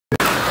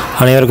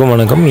அனைவருக்கும்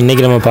வணக்கம்.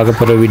 இன்றைக்கி நம்ம பார்க்க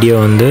போகிற வீடியோ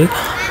வந்து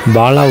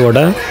பாலாவோட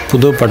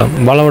புது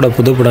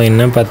படம்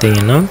என்ன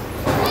பார்த்தீங்கன்னா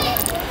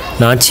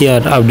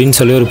நாச்சியார் அப்படின்னு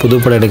சொல்லி ஒரு புது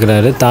படம்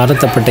எடுக்கிறாரு.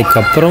 தாரத்தப்பட்டைக்கு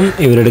அப்புறம்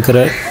இவர்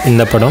எடுக்கிற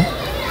இந்த படம்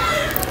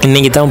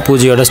இன்றைக்கி தான்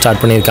பூஜையோடு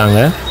ஸ்டார்ட் பண்ணியிருக்காங்க.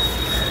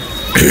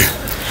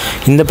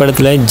 இந்த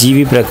படத்தில்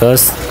ஜிவி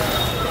பிரகாஷ்,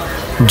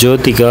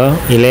 ஜோதிகா,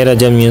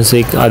 இளையராஜா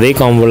மியூசிக் அதே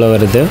காம்போவில்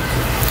வருது.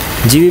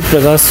 ஜிவி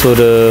பிரகாஷ்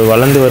ஒரு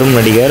வளர்ந்து வரும்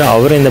நடிகர்.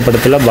 அவர் இந்த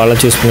படத்தில் பாலா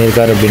சூஸ்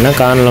பண்ணியிருக்காரு அப்படின்னா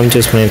காரணம்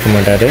சூஸ் பண்ணியிருக்க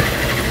மாட்டார்.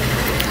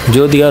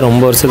 ஜோதிகா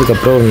ரொம்ப வருஷத்துக்கு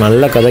அப்புறம் ஒரு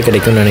நல்ல கதை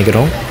கிடைக்கும்னு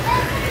நினைக்கிறோம்.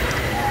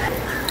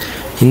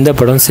 இந்த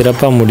படம்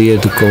சிறப்பாக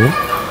முடியறதுக்கும்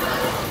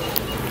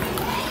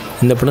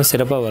இந்த படம்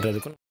சிறப்பாக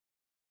வர்றதுக்கும்